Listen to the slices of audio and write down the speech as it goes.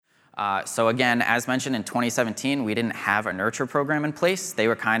So again, as mentioned in 2017, we didn't have a nurture program in place. They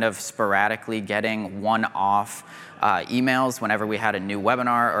were kind of sporadically getting one-off emails whenever we had a new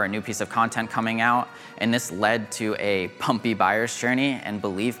webinar or a new piece of content coming out. And this led to a bumpy buyer's journey. And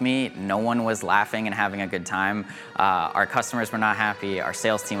believe me, no one was laughing and having a good time. Our customers were not happy. Our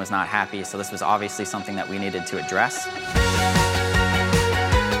sales team was not happy. So this was obviously something that we needed to address.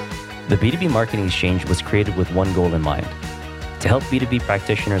 The B2B Marketing Exchange was created with one goal in mind: to help B2B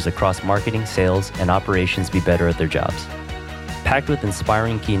practitioners across marketing, sales, and operations be better at their jobs. Packed with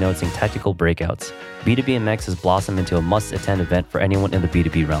inspiring keynotes and tactical breakouts, B2BMX has blossomed into a must-attend event for anyone in the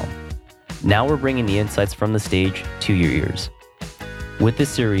B2B realm. Now we're bringing the insights from the stage to your ears. With this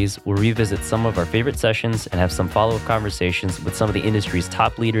series, we'll revisit some of our favorite sessions and have some follow-up conversations with some of the industry's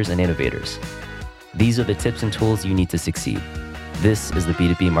top leaders and innovators. These are the tips and tools you need to succeed. This is the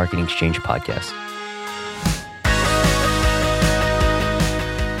B2B Marketing Exchange podcast.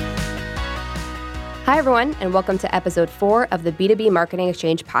 Hi, everyone, and welcome to episode 4 of the B2B Marketing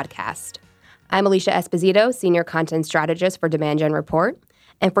Exchange podcast. I'm Alicia Esposito, Senior Content Strategist for Demand Gen Report.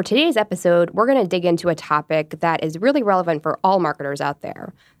 And for today's episode, we're going to dig into a topic that is really relevant for all marketers out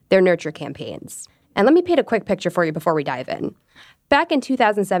there, their nurture campaigns. And let me paint a quick picture for you before we dive in. Back in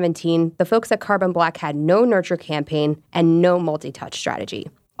 2017, the folks at Carbon Black had no nurture campaign and no multi-touch strategy.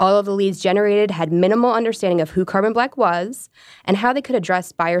 All of the leads generated had minimal understanding of who Carbon Black was and how they could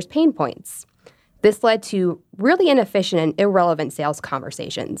address buyers' pain points. This led to really inefficient and irrelevant sales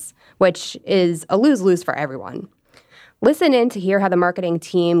conversations, which is a lose-lose for everyone. Listen in to hear how the marketing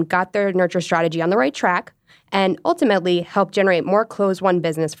team got their nurture strategy on the right track and ultimately helped generate more closed-won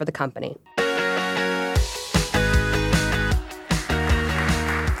business for the company.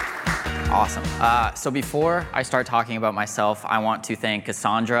 Awesome. So before I start talking about myself, I want to thank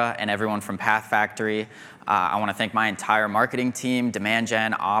Cassandra and everyone from Path Factory. I want to thank my entire marketing team, Demand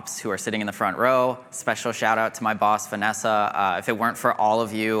Gen, Ops, who are sitting in the front row. Special shout out to my boss, Vanessa. If it weren't for all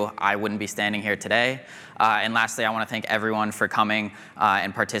of you, I wouldn't be standing here today. And lastly, I want to thank everyone for coming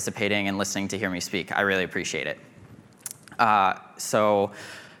and participating and listening to hear me speak. I really appreciate it. So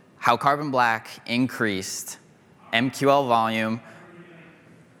how Carbon Black increased MQL volume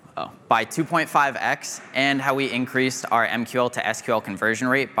by 2.5x, and how we increased our MQL to SQL conversion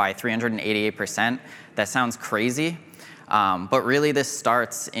rate by 388%. That sounds crazy, but really this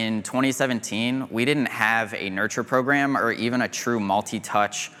starts in 2017. We didn't have a nurture program or even a true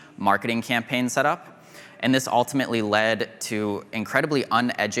multi-touch marketing campaign set up. And this ultimately led to incredibly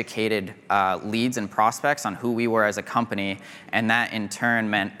uneducated leads and prospects on who we were as a company, and that in turn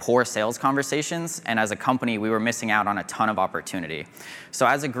meant poor sales conversations, and as a company, we were missing out on a ton of opportunity. So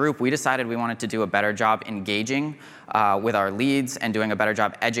as a group, we decided we wanted to do a better job engaging with our leads and doing a better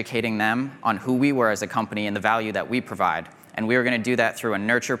job educating them on who we were as a company and the value that we provide. And we were gonna do that through a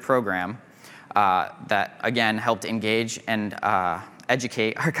nurture program that, again, helped engage and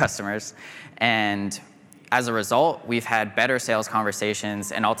educate our customers. And as a result, we've had better sales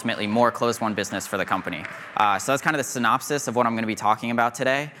conversations and ultimately more closed-won business for the company. So that's kind of the synopsis of what I'm going to be talking about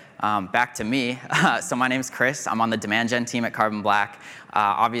today. Back to me. So my name's Chris. I'm on the Demand Gen team at Carbon Black.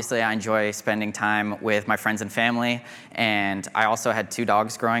 Obviously, I enjoy spending time with my friends and family, and I also had 2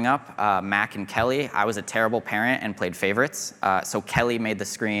 dogs growing up, Mac and Kelly. I was a terrible parent and played favorites, so Kelly made the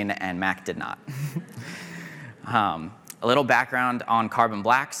screen and Mac did not. A little background on Carbon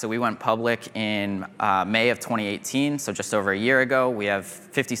Black. So we went public in May of 2018, so just over a year ago. We have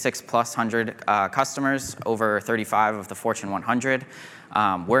 5,600+ customers, over 35 of the Fortune 100.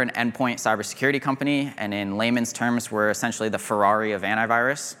 We're an endpoint cybersecurity company, and in layman's terms, we're essentially the Ferrari of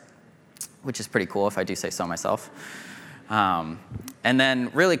antivirus, which is pretty cool if I do say so myself. And then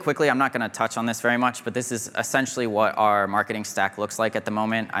really quickly, I'm not going to touch on this very much, but this is essentially what our marketing stack looks like at the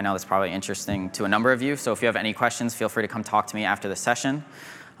moment. I know that's probably interesting to a number of you, so if you have any questions, feel free to come talk to me after the session.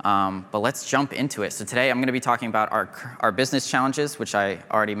 But let's jump into it. So today I'm going to be talking about our business challenges, which I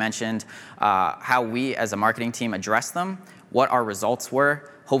already mentioned, how we as a marketing team address them, what our results were,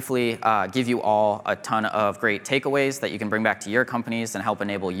 hopefully give you all a ton of great takeaways that you can bring back to your companies and help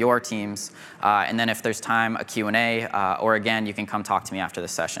enable your teams. And then if there's time, a Q&A, or again, you can come talk to me after the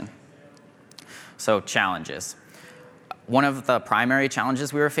session. So challenges. One of the primary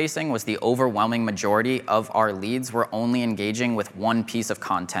challenges we were facing was the overwhelming majority of our leads were only engaging with one piece of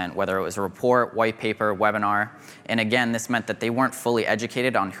content, whether it was a report, white paper, webinar. And again, this meant that they weren't fully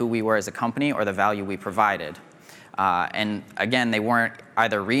educated on who we were as a company or the value we provided. And again, they weren't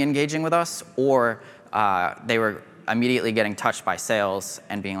either re-engaging with us or they were immediately getting touched by sales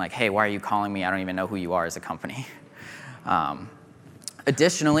and being like, hey, why are you calling me? I don't even know who you are as a company.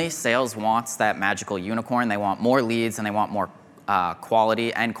 Additionally, sales wants that magical unicorn. They want more leads and they want more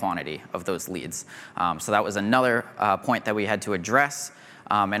quality and quantity of those leads. So that was another point that we had to address.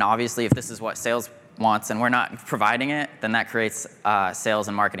 And obviously, if this is what sales wants and we're not providing it, then that creates sales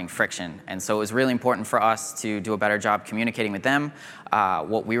and marketing friction. And so it was really important for us to do a better job communicating with them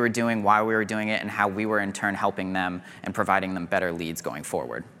what we were doing, why we were doing it, and how we were in turn helping them and providing them better leads going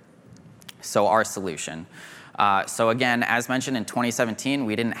forward. So our solution. So again, as mentioned in 2017,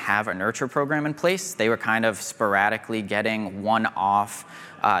 we didn't have a nurture program in place. They were kind of sporadically getting one-off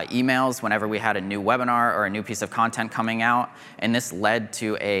emails whenever we had a new webinar or a new piece of content coming out. And this led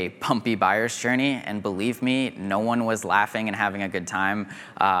to a bumpy buyer's journey. And believe me, no one was laughing and having a good time.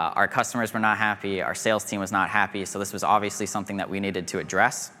 Our customers were not happy. Our sales team was not happy. So this was obviously something that we needed to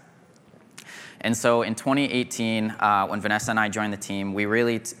address. And so in 2018, when Vanessa and I joined the team, we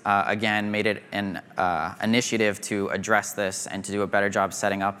really, again, made it an initiative to address this and to do a better job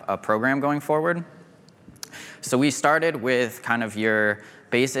setting up a program going forward. So we started with kind of your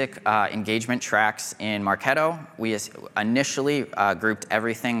basic engagement tracks in Marketo. We initially grouped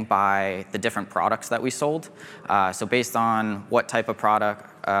everything by the different products that we sold. So based on what type of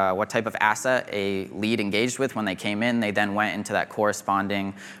product, what type of asset a lead engaged with when they came in, they then went into that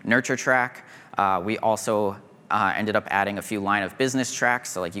corresponding nurture track. We also ended up adding a few line of business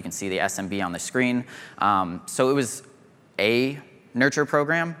tracks, so like you can see the SMB on the screen. So it was a nurture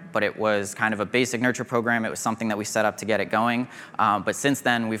program, but it was kind of a basic nurture program. It was something that we set up to get it going. But since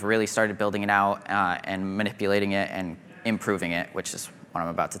then, we've really started building it out and manipulating it and improving it, which is what I'm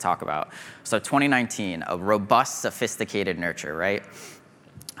about to talk about. So 2019, a robust, sophisticated nurture, right?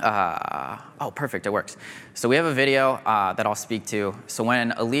 Oh, perfect, it works. So we have a video that I'll speak to. So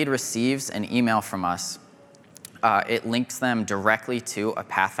when a lead receives an email from us, it links them directly to a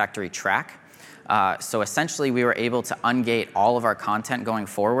PathFactory track. So essentially, we were able to ungate all of our content going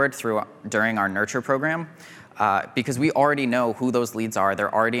forward during our nurture program because we already know who those leads are.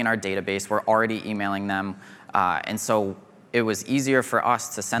 They're already in our database. We're already emailing them. And so it was easier for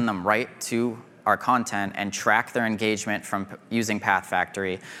us to send them right to our content and track their engagement from using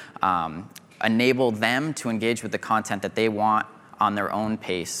PathFactory, enable them to engage with the content that they want on their own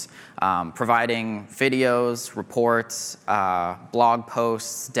pace, providing videos, reports, blog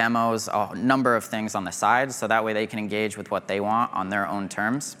posts, demos, a number of things on the side, so that way they can engage with what they want on their own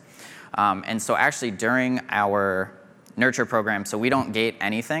terms. And so actually during our nurture program, so we don't gate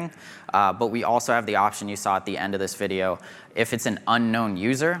anything, but we also have the option you saw at the end of this video. If it's an unknown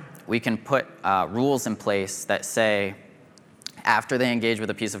user, we can put rules in place that say, after they engage with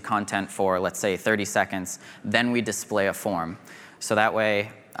a piece of content for, let's say, 30 seconds, then we display a form. So that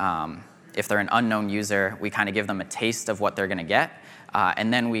way, if they're an unknown user, we kind of give them a taste of what they're going to get.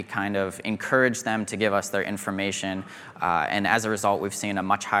 And then we kind of encourage them to give us their information. And as a result, we've seen a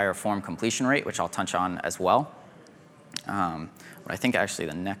much higher form completion rate, which I'll touch on as well. But I think actually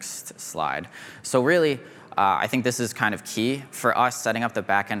the next slide. So really, I think this is kind of key for us setting up the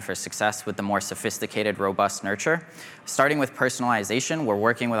backend for success with the more sophisticated, robust nurture. Starting with personalization, we're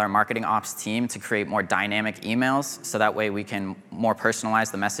working with our marketing ops team to create more dynamic emails, so that way we can more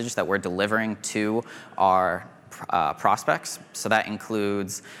personalize the message that we're delivering to our prospects. So that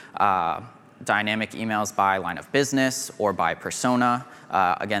includes dynamic emails by line of business or by persona.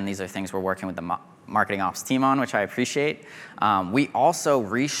 Again, these are things we're working with the marketing ops team on, which I appreciate. We also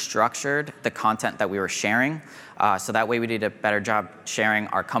restructured the content that we were sharing, so that way we did a better job sharing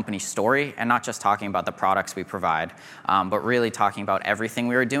our company story and not just talking about the products we provide, but really talking about everything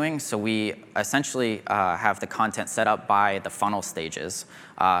we were doing. So we essentially have the content set up by the funnel stages.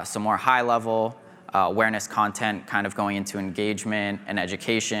 So more high-level awareness content kind of going into engagement and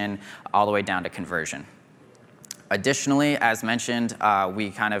education all the way down to conversion. Additionally, as mentioned, we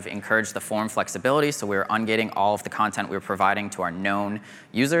kind of encourage the form flexibility, so we're ungating all of the content we're providing to our known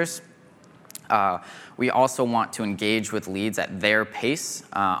users. We also want to engage with leads at their pace,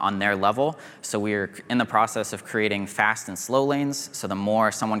 on their level. So we're in the process of creating fast and slow lanes. So the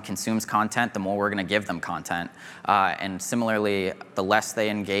more someone consumes content, the more we're going to give them content. And similarly, the less they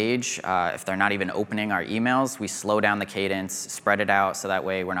engage, if they're not even opening our emails, we slow down the cadence, spread it out, so that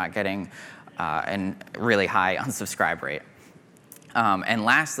way we're not getting and really high unsubscribe rate. And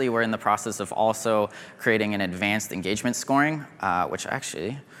lastly, we're in the process of also creating an advanced engagement scoring, which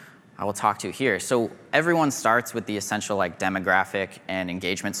actually I will talk to here. So everyone starts with the essential demographic and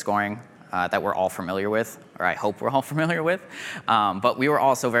engagement scoring that we're all familiar with, or I hope we're all familiar with. But we were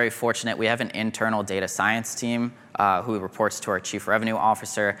also very fortunate. We have an internal data science team who reports to our chief revenue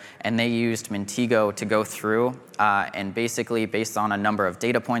officer, and they used Mintigo to go through and basically, based on a number of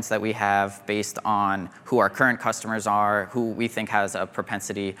data points that we have, based on who our current customers are, who we think has a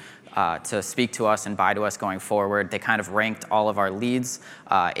propensity to speak to us and buy to us going forward, they kind of ranked all of our leads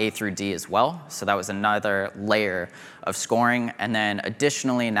A through D as well. So that was another layer of scoring. And then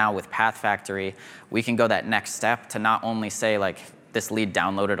additionally, now with PathFactory, we can go that next step to not only say like this lead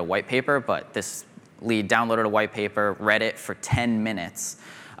downloaded a white paper, but this lead downloaded a white paper, read it for 10 minutes.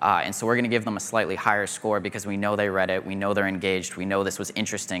 And so we're going to give them a slightly higher score because we know they read it, we know they're engaged, we know this was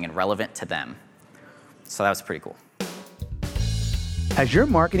interesting and relevant to them. So that was pretty cool. Has your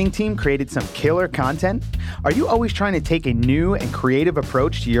marketing team created some killer content? Are you always trying to take a new and creative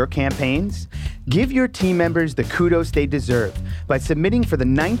approach to your campaigns? Give your team members the kudos they deserve by submitting for the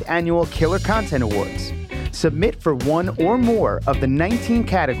 9th Annual Killer Content Awards. Submit for one or more of the 19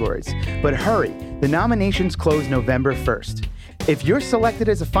 categories, but hurry, the nominations close November 1st. If you're selected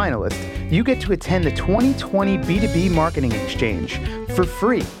as a finalist, you get to attend the 2020 B2B Marketing Exchange for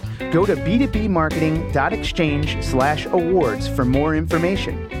free. Go to b2bmarketing.exchange/awards for more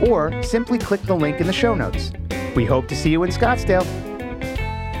information, or simply click the link in the show notes. We hope to see you in Scottsdale.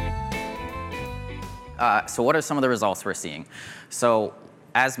 So what are some of the results we're seeing? So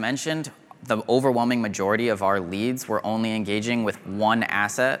as mentioned, the overwhelming majority of our leads were only engaging with one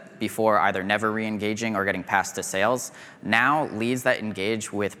asset before either never re-engaging or getting passed to sales. Now, leads that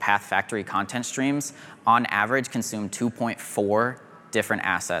engage with PathFactory content streams, on average, consume 2.4 different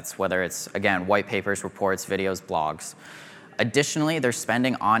assets, whether it's, again, white papers, reports, videos, blogs. Additionally, they're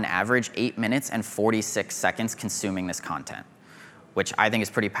spending on average 8 minutes and 46 seconds consuming this content, which I think is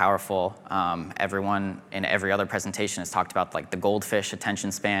pretty powerful. Everyone in every other presentation has talked about like the goldfish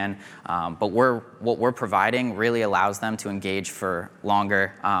attention span, but what we're providing really allows them to engage for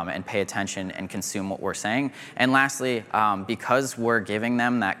longer and pay attention and consume what we're saying. And lastly, because we're giving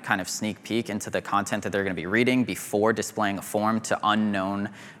them that kind of sneak peek into the content that they're gonna be reading before displaying a form to unknown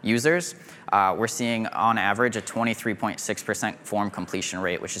users, we're seeing on average a 23.6% form completion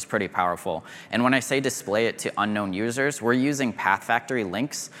rate, which is pretty powerful. And when I say display it to unknown users, we're using PathFactory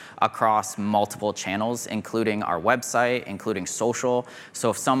links across multiple channels, including our website, including social.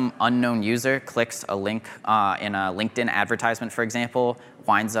 So if some unknown user clicks a link in a LinkedIn advertisement, for example,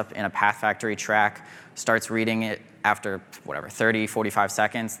 winds up in a PathFactory track, starts reading it after, 30, 45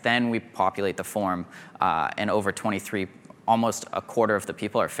 seconds, then we populate the form, and over 23, almost a quarter of the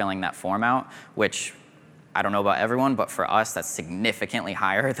people are filling that form out, which I don't know about everyone, but for us, that's significantly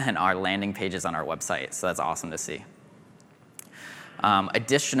higher than our landing pages on our website. So that's awesome to see.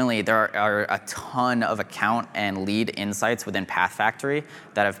 Additionally, there are a ton of account and lead insights within PathFactory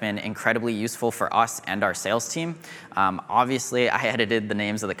that have been incredibly useful for us and our sales team. Obviously, I edited the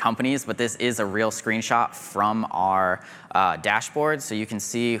names of the companies, but this is a real screenshot from our dashboard, so you can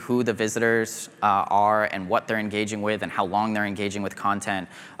see who the visitors are and what they're engaging with and how long they're engaging with content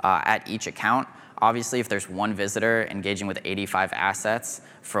at each account. Obviously, if there's one visitor engaging with 85 assets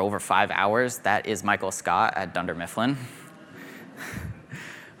for over 5 hours, that is Michael Scott at Dunder Mifflin.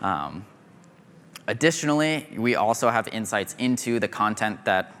 Additionally, we also have insights into the content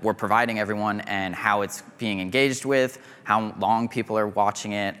that we're providing everyone and how it's being engaged with, how long people are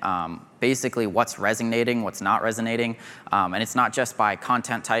watching it, basically what's resonating, what's not resonating. And it's not just by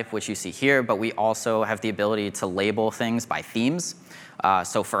content type, which you see here, but we also have the ability to label things by themes.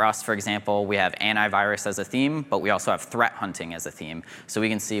 So for us, for example, we have antivirus as a theme, but we also have threat hunting as a theme. So we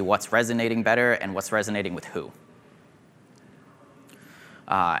can see what's resonating better and what's resonating with who.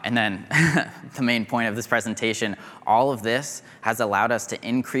 And then the main point of this presentation, all of this has allowed us to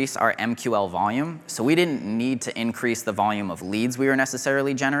increase our MQL volume. So we didn't need to increase the volume of leads we were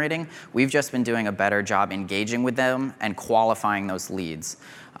necessarily generating. We've just been doing a better job engaging with them and qualifying those leads,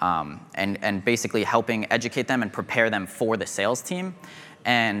 and basically helping educate them and prepare them for the sales team.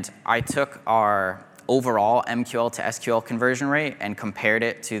 And I took our overall MQL to SQL conversion rate and compared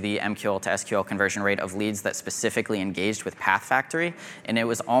it to the MQL to SQL conversion rate of leads that specifically engaged with PathFactory, and it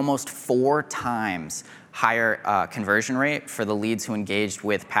was almost 4 times higher conversion rate for the leads who engaged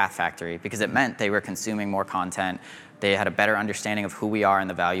with PathFactory, because it meant they were consuming more content, they had a better understanding of who we are and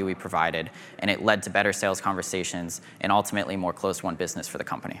the value we provided, and it led to better sales conversations and ultimately more closed-won business for the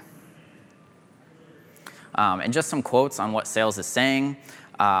company. And just some quotes on what sales is saying.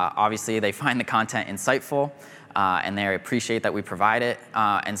 Obviously, they find the content insightful, and they appreciate that we provide it.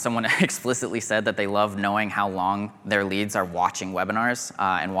 And someone explicitly said that they love knowing how long their leads are watching webinars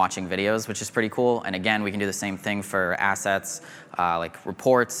and watching videos, which is pretty cool. And again, we can do the same thing for assets like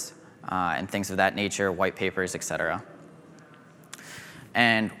reports and things of that nature, white papers, et cetera.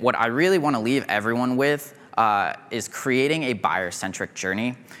 And what I really want to leave everyone with is creating a buyer-centric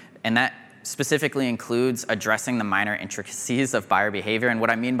journey, and that specifically includes addressing the minor intricacies of buyer behavior. And what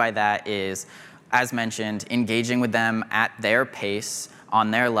I mean by that is, as mentioned, engaging with them at their pace, on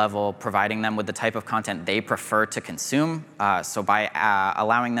their level, providing them with the type of content they prefer to consume. So by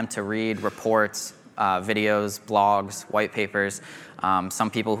allowing them to read reports, videos, blogs, white papers, some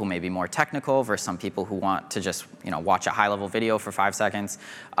people who may be more technical versus some people who want to just watch a high-level video for 5 seconds,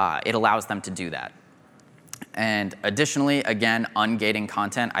 it allows them to do that. And additionally, again, ungating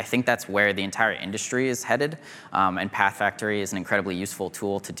content, I think that's where the entire industry is headed, and Path Factory is an incredibly useful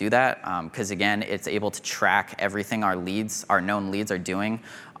tool to do that, because again, it's able to track everything our known leads are doing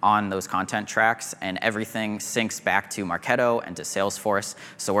on those content tracks, and everything syncs back to Marketo and to Salesforce,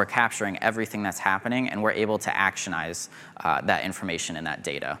 so we're capturing everything that's happening, and we're able to actionize that information and that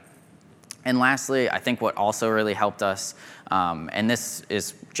data. And lastly, I think what also really helped us, and this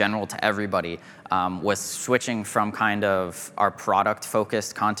is general to everybody, was switching from kind of our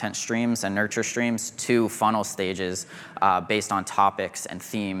product-focused content streams and nurture streams to funnel stages based on topics and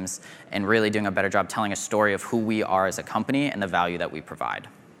themes, and really doing a better job telling a story of who we are as a company and the value that we provide.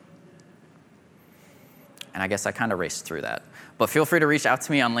 And I guess I kind of raced through that. But feel free to reach out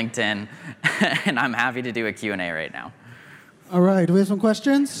to me on LinkedIn, and I'm happy to do a Q&A right now. All right, do we have some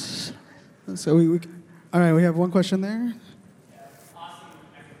questions? So all right, we have one question there. Awesome.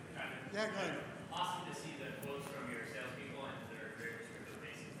 Yeah, go ahead. Awesome to see the quotes from your salespeople and their very descriptive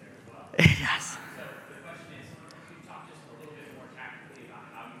bases there as well. Yes. So the question is, can you talk just a little bit more tactically about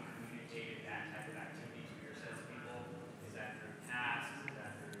how you communicated that type of activity to your salespeople? Is that through tasks? Is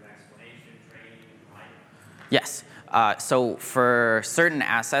that through explanation, training, like? Yes. So for certain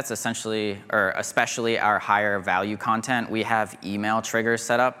assets, especially our higher value content, we have email triggers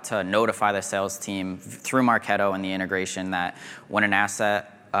set up to notify the sales team through Marketo and the integration that when an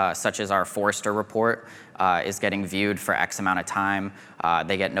asset, such as our Forrester report, is getting viewed for X amount of time,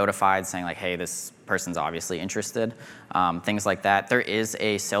 they get notified saying like, hey, this person's obviously interested, things like that. There is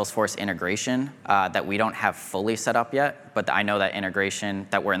a Salesforce integration that we don't have fully set up yet, but I know that integration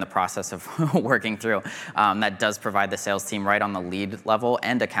that we're in the process of working through, that does provide the sales team right on the lead level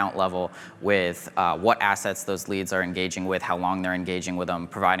and account level with what assets those leads are engaging with, how long they're engaging with them,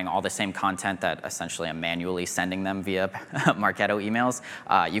 providing all the same content that essentially I'm manually sending them via Marketo emails.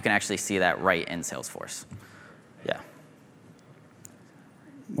 You can actually see that right in Salesforce. Yeah.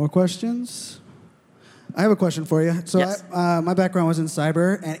 More questions? I have a question for you. So yes. My background was in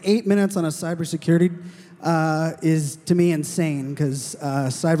cyber, and 8 minutes on a cybersecurity is, to me, insane, because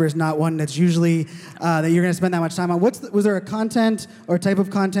cyber is not one that's usually that you're going to spend that much time on. Was there a content or type of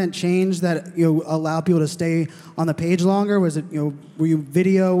content change that allow people to stay on the page longer? Was it were you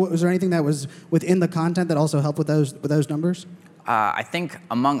video? Was there anything that was within the content that also helped with those numbers? I think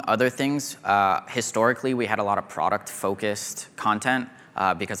among other things, historically we had a lot of product-focused content.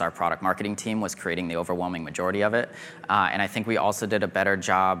 Because our product marketing team was creating the overwhelming majority of it. And I think we also did a better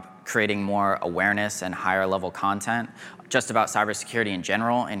job creating more awareness and higher level content just about cybersecurity in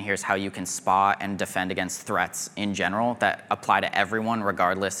general, and here's how you can spot and defend against threats in general that apply to everyone,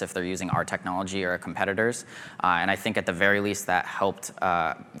 regardless if they're using our technology or competitors. And I think at the very least that helped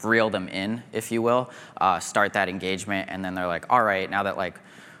reel them in, if you will, start that engagement, and then they're like, all right, now that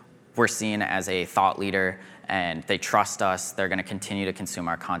we're seen as a thought leader and they trust us, they're going to continue to consume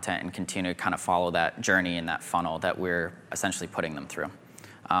our content and continue to kind of follow that journey and that funnel that we're essentially putting them through.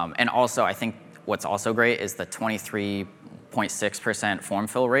 And also, I think what's also great is the 23.6% form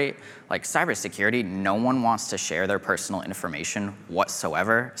fill rate. Like cybersecurity, no one wants to share their personal information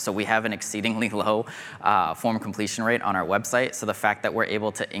whatsoever. So we have an exceedingly low form completion rate on our website. So the fact that we're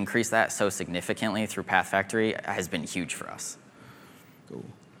able to increase that so significantly through Path Factory has been huge for us. Cool.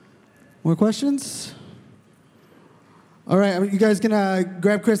 More questions? All right, you guys can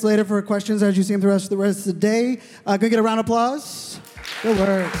grab Chris later for questions as you see him the rest of the day. Can we get a round of applause? Good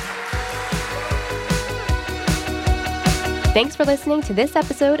work. Thanks for listening to this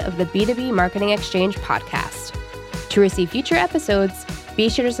episode of the B2B Marketing Exchange podcast. To receive future episodes, be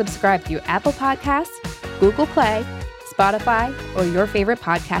sure to subscribe through Apple Podcasts, Google Play, Spotify, or your favorite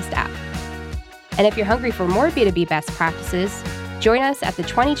podcast app. And if you're hungry for more B2B best practices, join us at the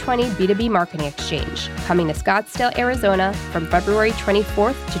 2020 B2B Marketing Exchange, coming to Scottsdale, Arizona from February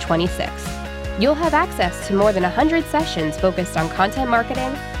 24th to 26th. You'll have access to more than 100 sessions focused on content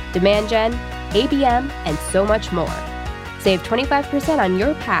marketing, demand gen, ABM, and so much more. Save 25% on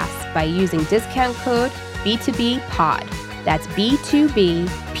your pass by using discount code B2BPOD. That's B2BPOD.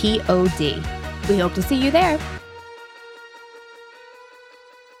 We hope to see you there.